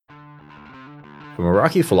From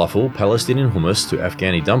Iraqi falafel, Palestinian hummus to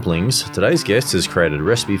Afghani dumplings, today's guest has created a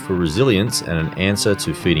recipe for resilience and an answer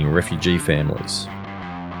to feeding refugee families.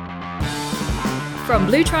 From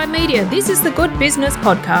Blue Tribe Media, this is the Good Business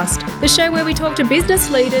Podcast, the show where we talk to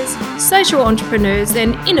business leaders, social entrepreneurs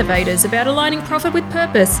and innovators about aligning profit with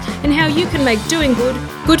purpose and how you can make doing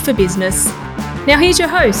good for business. Now here's your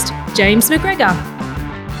host, James McGregor.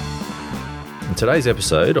 In today's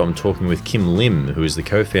episode, I'm talking with Kim Lim, who is the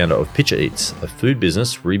co-founder of PichaEats, a food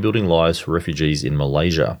business rebuilding lives for refugees in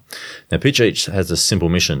Malaysia. Now, PichaEats has a simple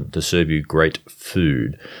mission to serve you great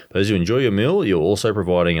food. But as you enjoy your meal, you're also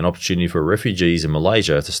providing an opportunity for refugees in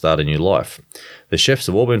Malaysia to start a new life. The chefs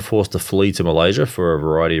have all been forced to flee to Malaysia for a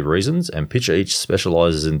variety of reasons, and PichaEats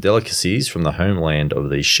specialises in delicacies from the homeland of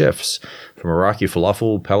these chefs, from Iraqi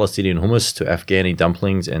falafel, Palestinian hummus to Afghani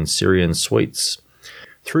dumplings and Syrian sweets.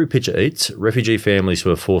 Through PichaEats, refugee families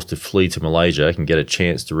who are forced to flee to Malaysia can get a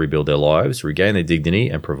chance to rebuild their lives, regain their dignity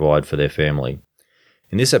and provide for their family.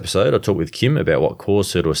 In this episode, I talk with Kim about what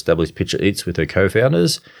caused her to establish PichaEats with her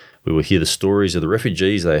co-founders. We will hear the stories of the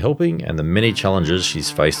refugees they're helping and the many challenges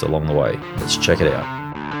she's faced along the way. Let's check it out.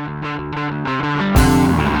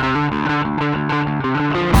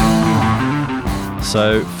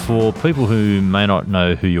 So for people who may not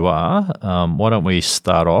know who you are, why don't we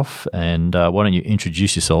start off and why don't you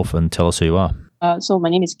introduce yourself and tell us who you are? So my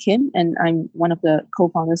name is Kim and I'm one of the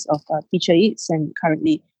co-founders of PichaEats and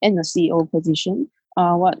currently in the CEO position.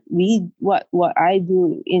 What I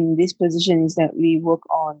do in this position is that we work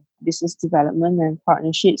on business development and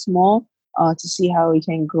partnerships more to see how we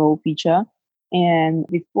can grow Picha. And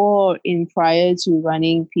prior to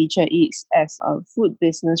running PichaEats as a food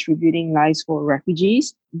business rebuilding lives for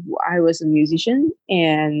refugees, I was a musician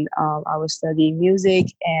and I was studying music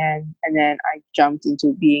and then I jumped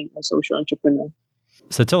into being a social entrepreneur.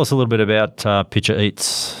 So tell us a little bit about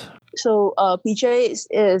PichaEats. So PichaEats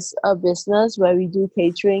is a business where we do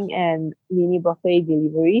catering and mini buffet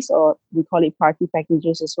deliveries, or we call it party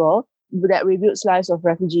packages as well, that rebuilds lives of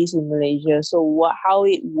refugees in Malaysia. So how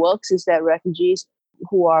it works is that refugees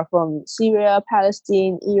who are from Syria,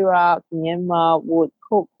 Palestine, Iraq, Myanmar would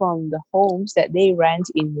cook from the homes that they rent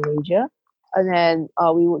in Malaysia. And then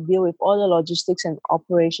we would deal with all the logistics and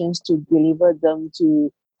operations to deliver them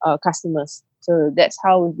to customers. So that's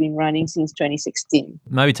how we've been running since 2016.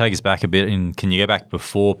 Maybe take us back a bit, and can you go back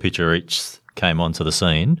before PichaEats came onto the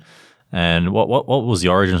scene? And what was the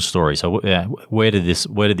origin story? So where did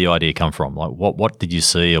the idea come from? Like what did you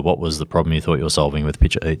see, or what was the problem you thought you were solving with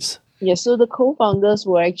PichaEats? Yeah, so the co-founders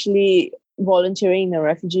were actually volunteering in the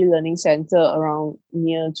Refugee Learning Center around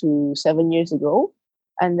near to 7 years ago.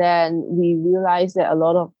 And then we realized that a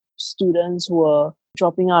lot of students were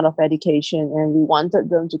dropping out of education and we wanted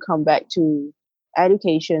them to come back to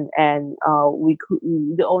education, and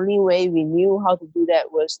the only way we knew how to do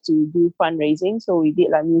that was to do fundraising. So we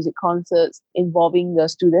did like music concerts involving the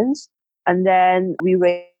students, and then we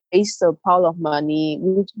raised a pile of money.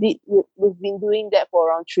 We've been doing that for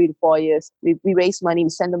around 3 to 4 years. We raised money, we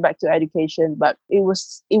sent them back to education, but it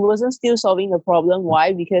wasn't still solving the problem.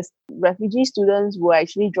 Why? Because refugee students were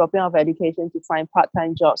actually dropping out of education to find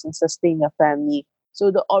part-time jobs and sustain their family. So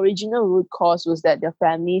the original root cause was that their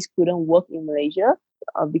families couldn't work in Malaysia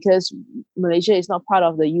because Malaysia is not part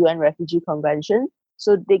of the UN Refugee Convention.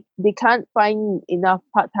 So they can't find enough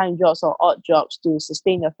part-time jobs or odd jobs to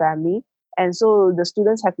sustain their family. And so the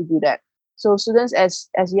students have to do that. So students as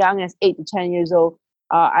young as 8 to 10 years old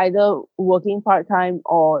are either working part-time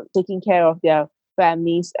or taking care of their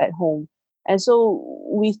families at home. And so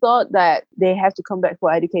we thought that they have to come back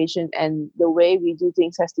for education, and the way we do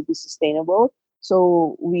things has to be sustainable.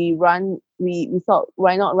 So we thought,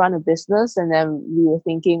 why not run a business? And then we were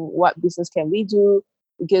thinking, what business can we do?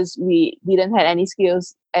 Because we didn't have any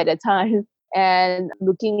skills at the time. And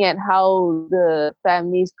looking at how the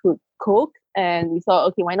families could cook, and we thought,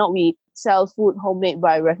 okay, why not we sell food homemade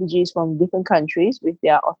by refugees from different countries with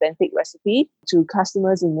their authentic recipe to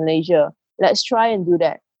customers in Malaysia? Let's try and do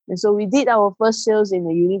that. And so we did our first sales in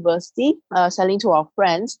the university, selling to our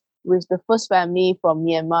friends, with the first family from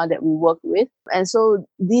Myanmar that we worked with. And so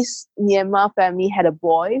this Myanmar family had a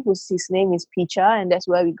boy his name is Picha, and that's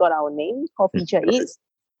where we got our name, called PichaEats.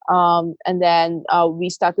 And then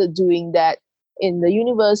we started doing that in the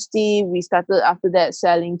university. We started after that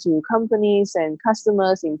selling to companies and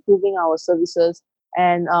customers, improving our services.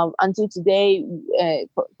 And until today,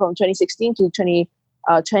 from 2016 to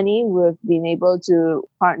 2020, we've been able to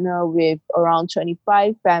partner with around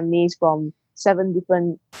 25 families from 7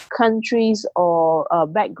 different countries or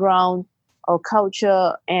background or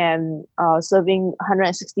culture, and serving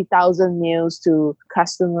 160,000 meals to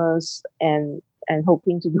customers and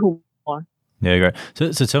hoping to do more. Yeah,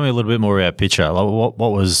 great. So tell me a little bit more about Picha. Like,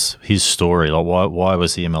 what was his story? Like, why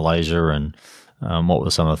was he in Malaysia, and what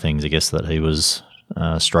were some of the things I guess that he was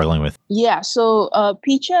struggling with? Yeah, so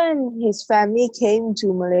Picha and his family came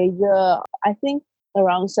to Malaysia, I think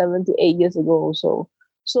around 7 to 8 years ago or so.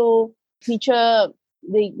 So Picha,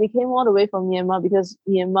 they came all the way from Myanmar because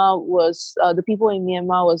Myanmar was, the people in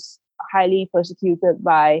Myanmar was highly persecuted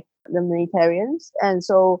by the militarians. And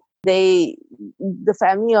so the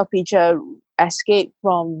family of Picha escaped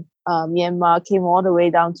from Myanmar, came all the way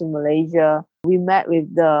down to Malaysia. We met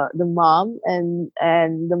with the mom, and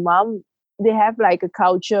the mom, they have like a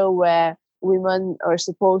culture where women are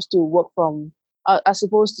supposed to work from are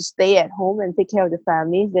supposed to stay at home and take care of the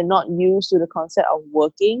families. They're not used to the concept of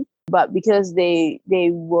working, but because they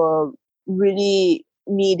were really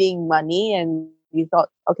needing money, and we thought,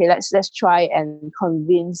 okay, let's try and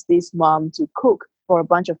convince this mom to cook for a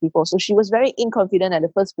bunch of people. So she was very inconfident at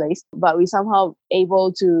the first place, but we somehow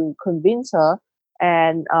able to convince her,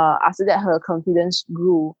 and after that her confidence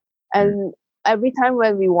grew. And every time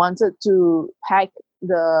when we wanted to pack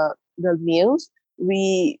the meals,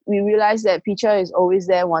 we realized that Picha is always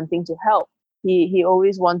there wanting to help. He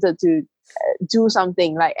always wanted to do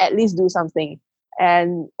something, like at least do something.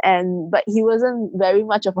 And but he wasn't very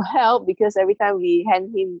much of a help, because every time we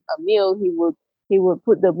hand him a meal, he would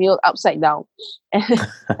put the meal upside down.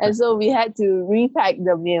 And so we had to repack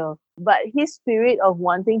the meal. But his spirit of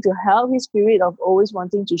wanting to help, his spirit of always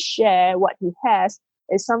wanting to share what he has,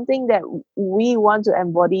 is something that we want to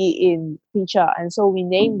embody in Picha. And so we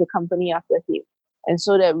named the company after him, and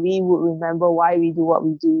so that we would remember why we do what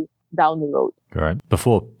we do down the road. Great.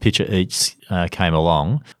 Before PichaEats came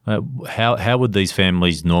along, how would these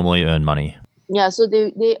families normally earn money? Yeah, so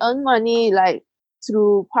they earn money like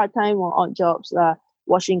through part-time or odd jobs,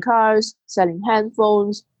 washing cars, selling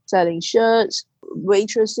handphones, selling shirts,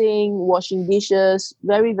 waitressing, washing dishes,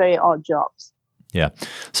 very, very odd jobs. Yeah.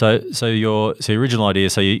 So your original idea.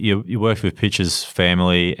 So you worked with Pitcher's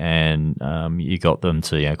family, and you got them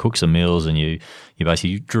to cook some meals, and you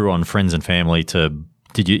basically drew on friends and family to.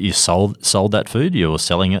 Did you sold that food? You were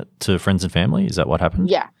selling it to friends and family. Is that what happened?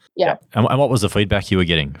 Yeah. And what was the feedback you were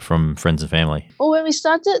getting from friends and family? Oh, when we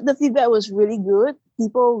started, the feedback was really good.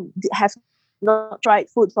 People have not tried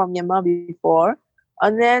food from Myanmar before.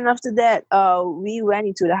 And then after that, we went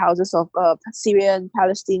into the houses of Syrian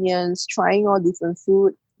Palestinians, trying all different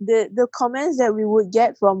food. The comments that we would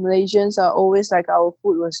get from Malaysians are always like our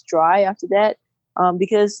food was dry after that,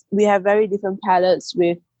 because we have very different palates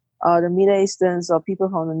with the Middle Easterns or people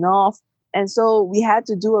from the north. And so we had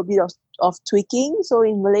to do a bit of tweaking. So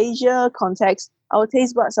in Malaysia context, our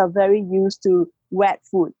taste buds are very used to wet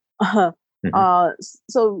food.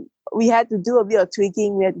 So we had to do a bit of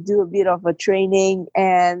tweaking. We had to do a bit of a training,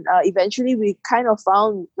 and eventually we kind of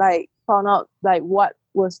found out what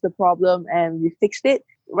was the problem, and we fixed it.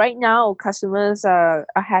 Right now, customers are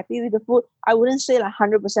happy with the food. I wouldn't say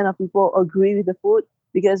 100% of people agree with the food,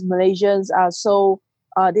 because Malaysians are so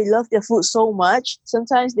they love their food so much.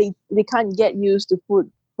 Sometimes they can't get used to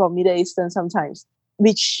food from Middle Eastern sometimes,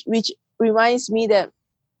 which reminds me that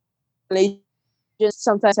Malaysians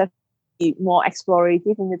sometimes have to be more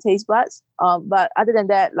explorative in the taste buds. But other than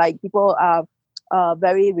that, like, people are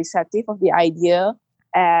very receptive of the idea,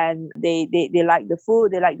 and they like the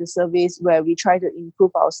food, they like the service, where we try to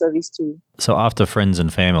improve our service too. So after friends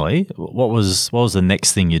and family, what was the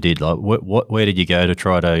next thing you did? Like, where did you go to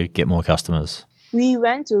try to get more customers? We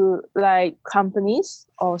went to like companies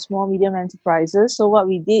or small medium enterprises. So what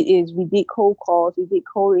we did is we did cold calls, we did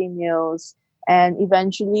cold emails, and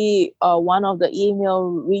eventually one of the email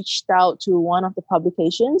reached out to one of the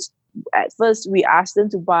publications. At first we asked them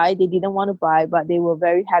to buy. They didn't want to buy, but they were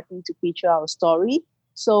very happy to feature our story.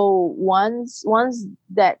 So once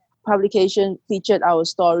that publication featured our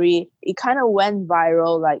story, it kind of went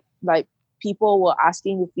viral. Like people were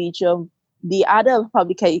asking to feature. The other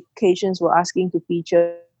publications were asking to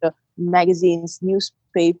feature magazines,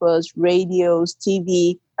 newspapers, radios,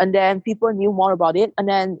 TV, and then people knew more about it. And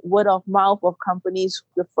then word of mouth of companies,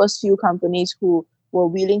 the first few companies who were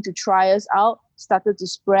willing to try us out, started to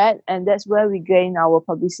spread. And that's where we gain our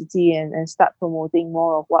publicity and start promoting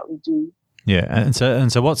more of what we do. Yeah, and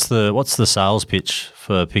so what's the sales pitch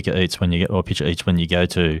for PichaEats when you go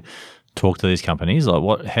to talk to these companies?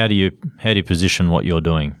 Like, how do you position what you're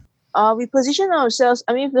doing? We position ourselves,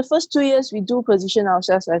 I mean, the first 2 years, we do position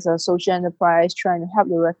ourselves as a social enterprise trying to help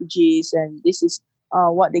the refugees, and this is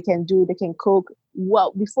what they can do. They can cook.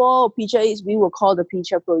 Well, before PichaEats, we were called the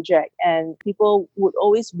Picha Project, and people would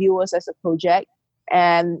always view us as a project,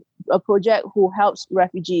 and a project who helps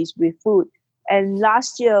refugees with food. And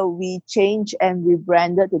last year, we changed and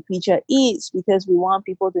rebranded to PichaEats because we want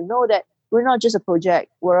people to know that we're not just a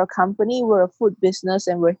project. We're a company, we're a food business,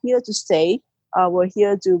 and we're here to stay. We're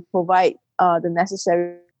here to provide the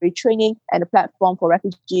necessary training and a platform for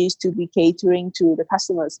refugees to be catering to the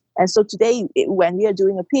customers. And so today, when we are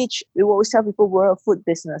doing a pitch, we always tell people we're a food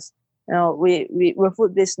business. We're a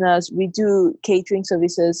food business. We do catering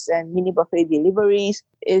services and mini buffet deliveries.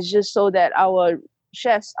 It's just so that our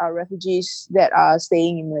chefs are refugees that are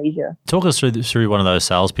staying in Malaysia. Talk us through one of those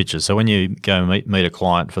sales pitches. So when you go meet a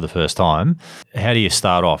client for the first time, how do you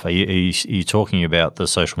start off? Are you talking about the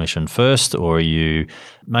social mission first, or are you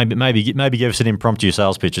maybe give us an impromptu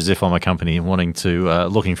sales pitch as if I'm a company wanting to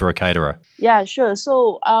looking for a caterer? Yeah, sure.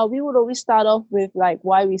 So we would always start off with like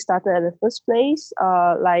why we started at the first place,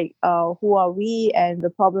 who are we and the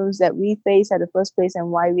problems that we face at the first place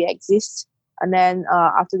and why we exist. And then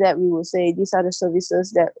after that, we will say these are the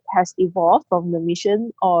services that has evolved from the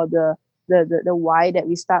mission or the why that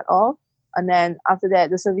we start off. And then after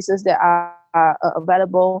that, the services that are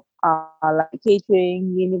available are like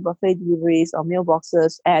catering, mini buffet deliveries, or meal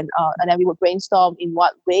boxes. And then we would brainstorm in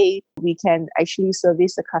what way we can actually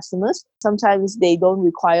service the customers. Sometimes they don't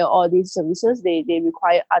require all these services. They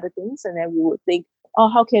require other things. And then we would think,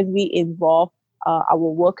 how can we involve our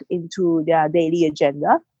work into their daily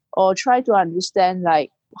agenda? Or try to understand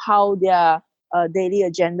like how their daily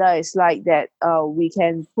agenda is like that we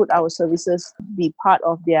can put our services be part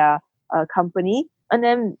of their company. And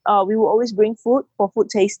then we will always bring food for food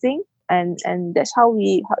tasting, and that's how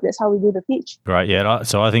we do the pitch. Great, yeah.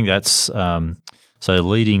 So I think that's so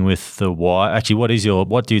leading with the why. Actually,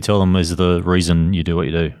 what do you tell them is the reason you do what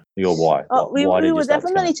you do? Your why. We would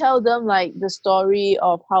definitely tell them like the story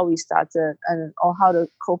of how we started or how the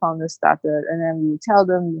co-founders started, and then we tell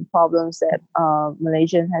them the problems that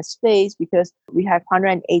Malaysia has faced because we have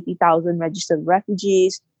 180,000 registered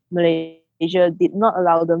refugees. Malaysia did not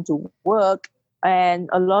allow them to work, and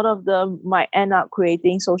a lot of them might end up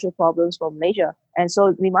creating social problems for Malaysia. And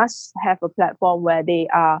so we must have a platform where they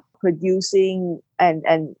are producing and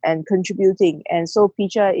contributing. And so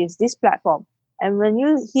Picha is this platform. And when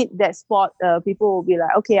you hit that spot, people will be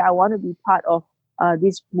like, okay, I want to be part of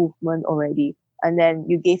this movement already. And then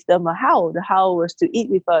you gave them a how. The how was to eat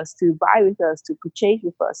with us, to buy with us, to purchase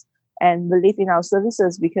with us, and believe in our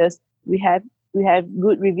services because we have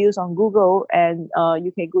good reviews on Google, and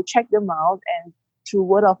you can go check them out. And through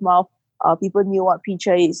word of mouth, people knew what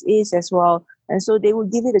PichaEats is as well, and so they will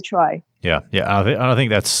give it a try. Yeah. I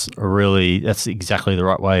think that's exactly the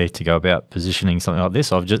right way to go about positioning something like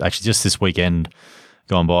this. I've just this weekend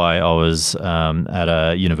gone by, I was at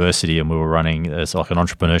a university and we were running it's like an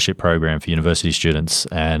entrepreneurship program for university students,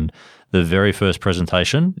 and the very first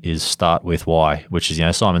presentation is start with why, which is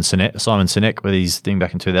Simon Sinek with his thing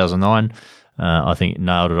back in 2009. I think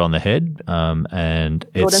nailed it on the head, and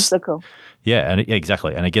it's golden circle. Yeah,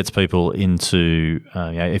 exactly. And it gets people into,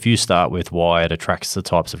 if you start with why, it attracts the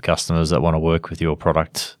types of customers that want to work with your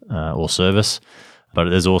product or service. But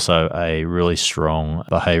there's also a really strong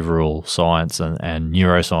behavioral science and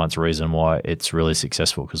neuroscience reason why it's really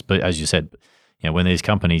successful. Because as you said, when these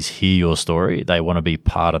companies hear your story, they want to be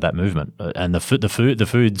part of that movement. And the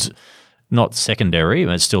food's not secondary.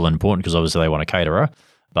 It's still important because obviously they want a caterer.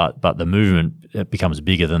 But the movement, it becomes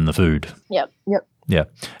bigger than the food. Yep. Yeah.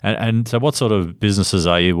 And so what sort of businesses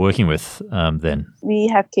are you working with then? We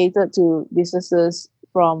have catered to businesses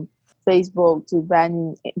from Facebook to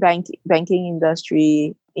banking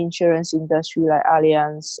industry, insurance industry like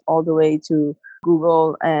Allianz, all the way to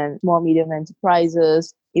Google and small, medium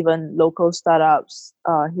enterprises, even local startups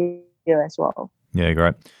here as well. Yeah,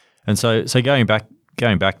 great. And so going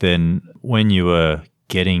back then, when you were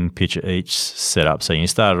getting PichaEats set up, so you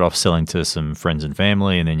started off selling to some friends and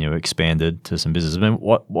family, and then you expanded to some business. I mean,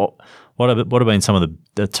 what have been some of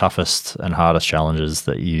the toughest and hardest challenges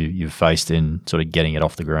that you've faced in sort of getting it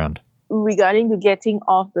off the ground? Regarding to getting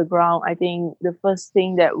off the ground, I think the first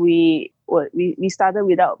thing that we started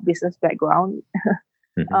without business background.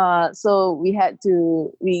 Mm-hmm. So we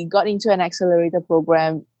got into an accelerator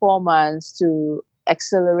program 4 months to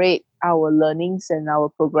accelerate our learnings and our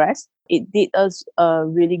progress. It did us a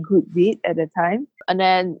really good deed at the time. And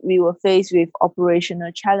then we were faced with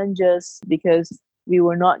operational challenges because we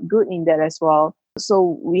were not good in that as well.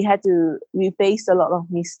 So we faced a lot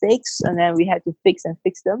of mistakes, and then we had to fix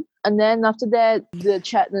them. And then after that,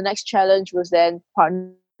 the next challenge was then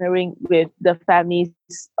partnering with the families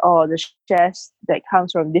or the chefs that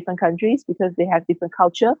comes from different countries because they have different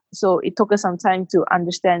culture. So it took us some time to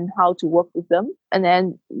understand how to work with them. And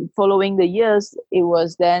then following the years, it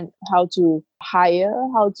was then how to hire,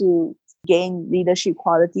 how to gain leadership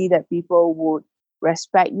quality that people would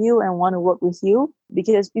respect you and want to work with you,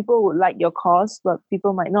 because people would like your cause, but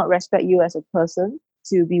people might not respect you as a person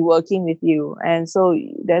to be working with you. And so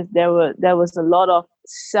there was a lot of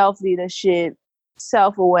self-leadership,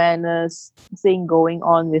 self-awareness thing going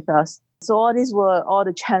on with us. So all these were all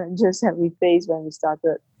the challenges that we faced when we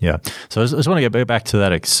started. Yeah. So I just want to get back to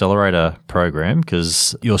that accelerator program,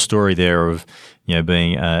 because your story there of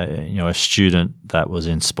being a student that was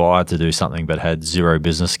inspired to do something but had zero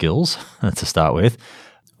business skills to start with.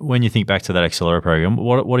 When you think back to that accelerator program,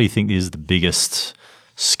 what do you think is the biggest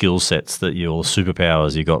skill sets that your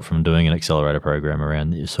superpowers you got from doing an accelerator program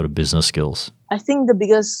around your sort of business skills? I think the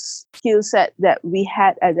biggest skill set that we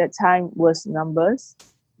had at that time was numbers,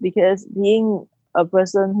 because being a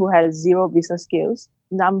person who has zero business skills,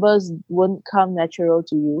 numbers won't come natural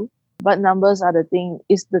to you, but numbers are the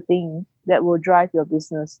thing that will drive your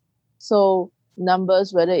business. So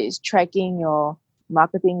numbers, whether it's tracking your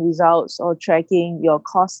marketing results or tracking your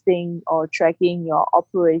costing or tracking your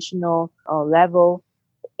operational level,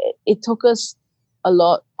 it took us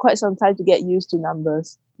quite some time to get used to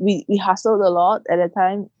numbers. We hustled a lot at that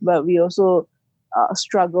time, but we also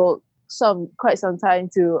struggled quite some time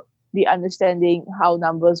to be understanding how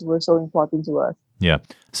numbers were so important to us. Yeah.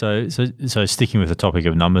 So sticking with the topic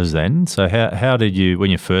of numbers then, so how did you,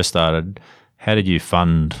 when you first started, how did you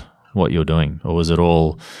fund what you're doing? Or was it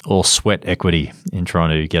all sweat equity in trying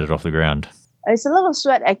to get it off the ground? It's a lot of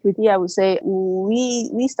sweat equity, I would say.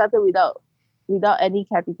 We started without any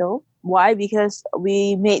capital. Why? Because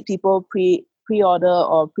we made people pre-order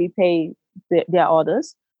or prepay their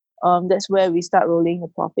orders. That's where we start rolling the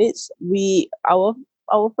profits. Our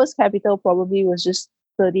first capital probably was just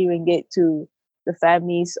 30 ringgit to the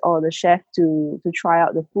families or the chef to try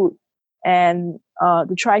out the food and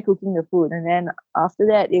to try cooking the food. And then after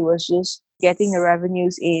that, it was just getting the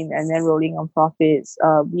revenues in and then rolling on profits,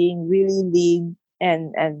 being really lean.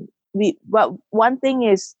 But one thing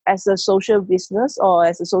is, as a social business or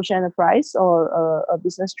as a social enterprise or a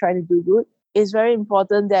business trying to do good, it's very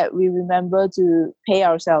important that we remember to pay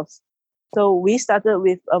ourselves. So we started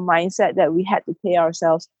with a mindset that we had to pay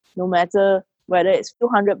ourselves, no matter whether it's a few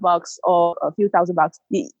 $100 or a few $1,000.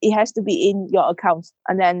 It has to be in your accounts,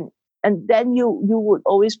 and then you would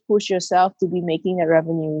always push yourself to be making that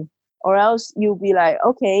revenue, or else you'll be like,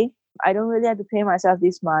 okay, I don't really have to pay myself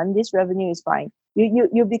this month. This revenue is fine.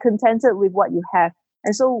 You'll be contented with what you have.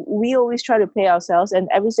 And so we always try to pay ourselves, and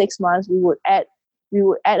every 6 months we would add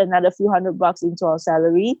another few $100 into our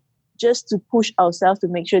salary, just to push ourselves to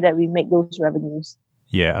make sure that we make those revenues.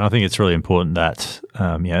 Yeah, and I think it's really important that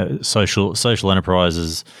social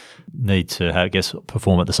enterprises need to,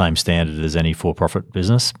 perform at the same standard as any for-profit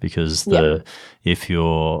business, because if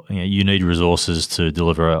you need resources to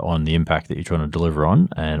deliver on the impact that you're trying to deliver on,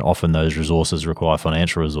 and often those resources require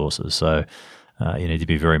financial resources. So you need to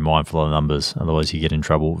be very mindful of the numbers, otherwise you get in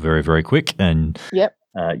trouble very, very quick. And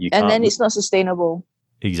then it's not sustainable.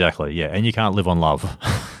 Exactly. Yeah, and you can't live on love.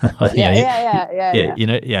 Yeah.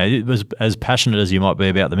 As passionate as you might be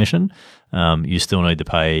about the mission, you still need to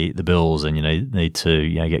pay the bills, and you need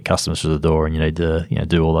to get customers through the door, and you need to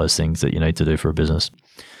do all those things that you need to do for a business.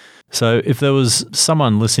 So, if there was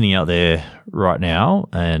someone listening out there right now,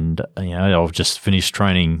 and I've just finished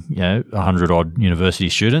training 100 odd university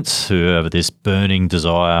students who have this burning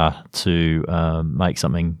desire to make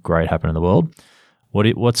something great happen in the world.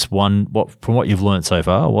 From what you've learned so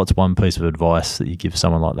far, what's one piece of advice that you give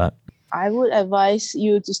someone like that? I would advise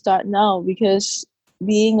you to start now, because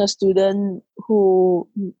being a student who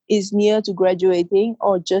is near to graduating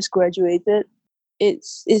or just graduated,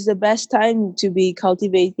 it's the best time to be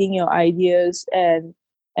cultivating your ideas and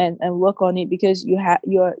work on it, because you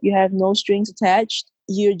have no strings attached.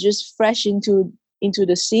 You're just fresh into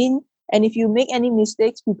the scene, and if you make any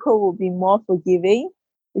mistakes, people will be more forgiving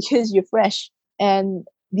because you're fresh. And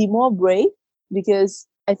be more brave, because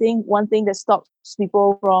I think one thing that stops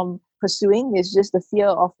people from pursuing is just the fear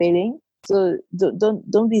of failing. So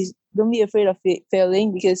don't be afraid of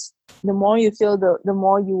failing, because the more you fail, the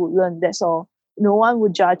more you would learn. That's all. No one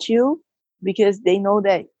would judge you, because they know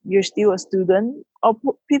that you're still a student. Or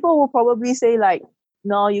people will probably say like,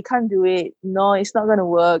 no, you can't do it. No, it's not gonna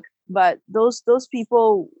work. But those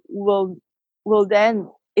people will then,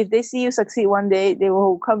 if they see you succeed one day, they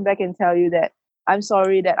will come back and tell you that, I'm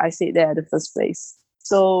sorry that I said that in the first place.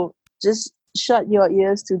 So just shut your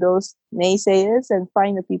ears to those naysayers and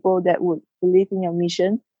find the people that would believe in your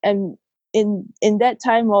mission. And in that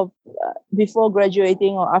time of before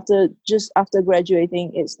graduating or after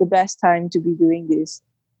graduating, it's the best time to be doing this.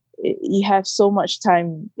 You have so much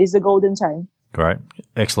time. It's the golden time. Great.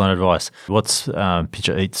 Excellent advice. What's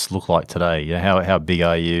PichaEats look like today? How big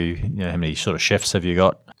are you? How many sort of chefs have you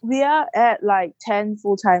got? We are at like 10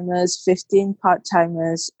 full-timers, 15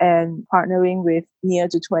 part-timers, and partnering with near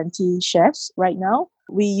to 20 chefs right now.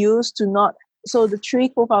 We used to not, so the three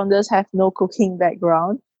co-founders have no cooking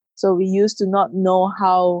background. So we used to not know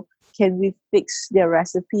how can we fix their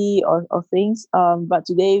recipe or things. But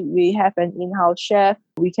today we have an in-house chef.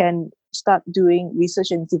 We can start doing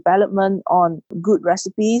research and development on good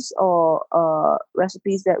recipes or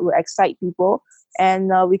recipes that will excite people.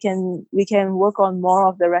 And we can work on more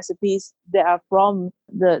of the recipes that are from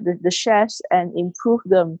the chefs and improve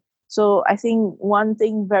them. So I think one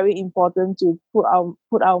thing very important to put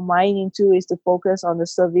our mind into is to focus on the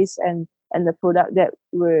service and the product that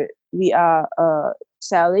we are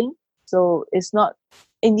selling. So it's not,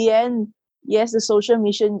 in the end, yes, the social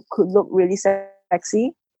mission could look really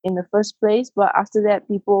sexy in the first place, but after that,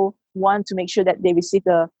 people want to make sure that they receive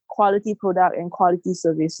the quality product and quality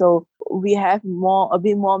service. So we have a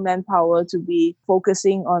bit more manpower to be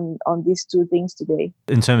focusing on these two things today.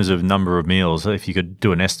 In terms of number of meals, if you could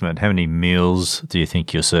do an estimate, how many meals do you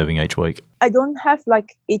think you're serving each week? I don't have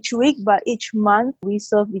like each week, but each month we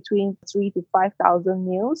serve between 3,000 to 5,000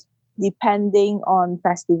 meals, depending on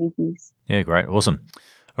festivities. Yeah, great. Awesome.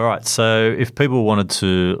 All right. So if people wanted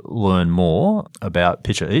to learn more about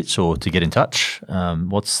PichaEats or to get in touch,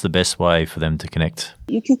 what's the best way for them to connect?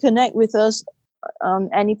 You can connect with us on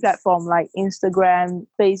any platform like Instagram,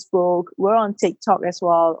 Facebook. We're on TikTok as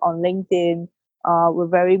well, on LinkedIn. We're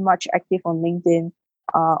very much active on LinkedIn.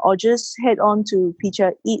 Or just head on to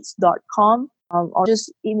PichaEats.com or just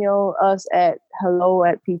email us at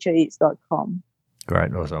hello@PichaEats.com.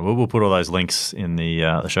 Great. Awesome. We'll put all those links in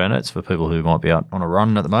the show notes for people who might be out on a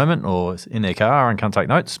run at the moment or in their car and can't take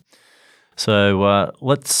notes. So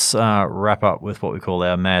let's wrap up with what we call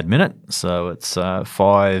our Mad Minute. So it's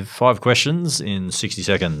five questions in 60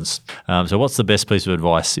 seconds. So what's the best piece of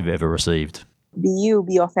advice you've ever received? Be you,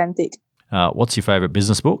 be authentic. What's your favourite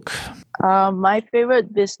business book? My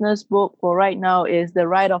favorite business book for right now is The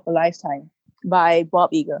Ride of a Lifetime by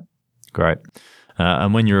Bob Iger. Great.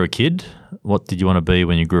 And when you were a kid, what did you want to be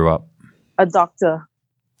when you grew up? A doctor.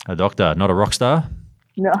 A doctor, not a rock star?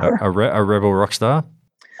 No. A rebel rock star?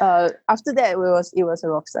 After that, it was a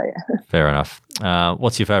rock star, yeah. Fair enough.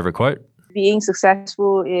 What's your favourite quote? Being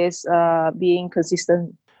successful is being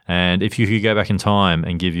consistent. And if you could go back in time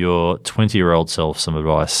and give your 20-year-old self some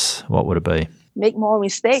advice, what would it be? Make more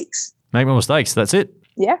mistakes. Make more mistakes. That's it?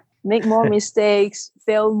 Yeah. Make more mistakes,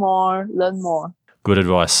 fail more, learn more. Good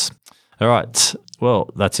advice. All right.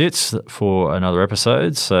 Well, that's it for another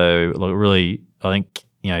episode. So, look, really, I think,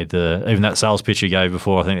 even that sales pitch you gave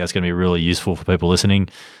before, I think that's going to be really useful for people listening.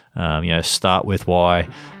 Start with why.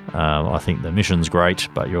 I think the mission's great,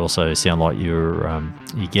 but you also sound like you're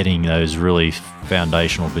getting those really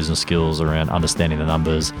foundational business skills around understanding the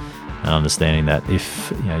numbers and understanding that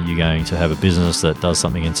if you're going to have a business that does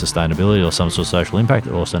something in sustainability or some sort of social impact,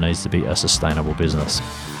 it also needs to be a sustainable business.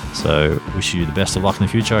 So wish you the best of luck in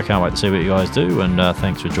the future. I can't wait to see what you guys do, and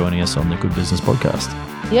thanks for joining us on the Good Business Podcast.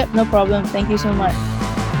 Yep, no problem. Thank you so much.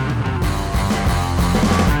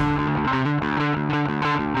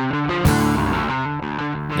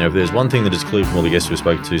 Now, if there's one thing that is clear from all the guests we've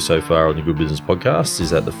spoken to so far on the Good Business Podcast, is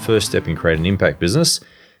that the first step in creating an impact business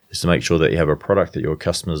is to make sure that you have a product that your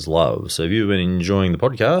customers love. So if you've been enjoying the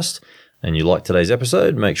podcast and you like today's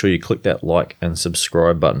episode, make sure you click that like and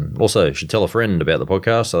subscribe button. Also, you should tell a friend about the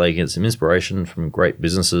podcast so they can get some inspiration from great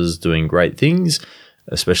businesses doing great things,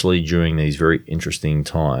 especially during these very interesting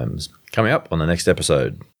times. Coming up on the next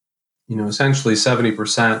episode. Essentially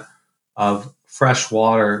 70% of fresh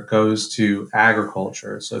water goes to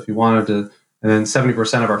agriculture. So if you wanted to, and then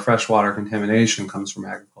 70% of our freshwater contamination comes from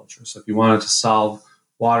agriculture. So if you wanted to solve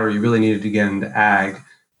water, you really needed to get into ag.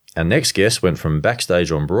 Our next guest went from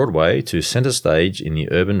backstage on Broadway to centre stage in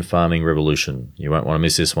the urban farming revolution. You won't want to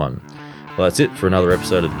miss this one. Well, that's it for another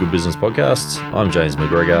episode of the Good Business Podcast. I'm James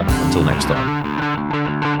McGregor. Until next time.